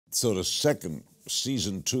So the second,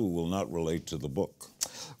 season 2, will not relate to the book.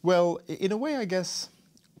 Well, in a way, I guess,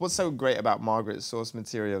 what's so great about Margaret's source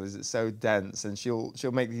material is it's so dense, and she'll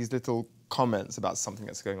make these little comments about something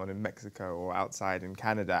that's going on in Mexico or outside in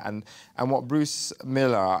Canada. And what Bruce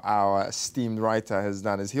Miller, our esteemed writer, has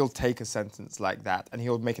done is he'll take a sentence like that and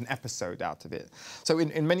he'll make an episode out of it. So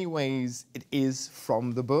in many ways, it is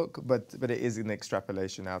from the book, but it is an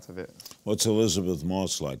extrapolation out of it. What's Elisabeth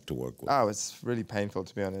Moss like to work with? Oh, it's really painful,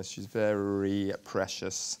 to be honest. She's very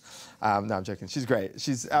precious. No, I'm joking. She's great.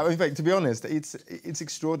 She's, in fact, to be honest, it's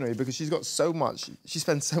extraordinary because she's got so much. She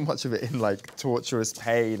spends so much of it in like torturous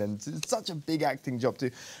pain, and it's such a big acting job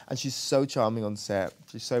too. And she's so charming on set.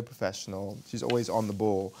 She's so professional. She's always on the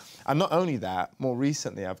ball. And not only that, more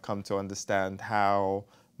recently, I've come to understand how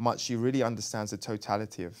much she really understands the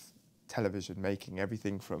totality of television making,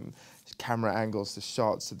 everything from camera angles to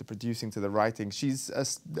shots to the producing to the writing. She's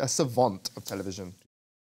a savant of television.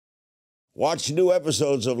 Watch new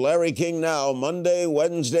episodes of Larry King Now, Monday,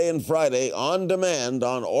 Wednesday, and Friday on demand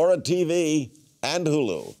on Aura TV and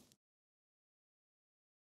Hulu.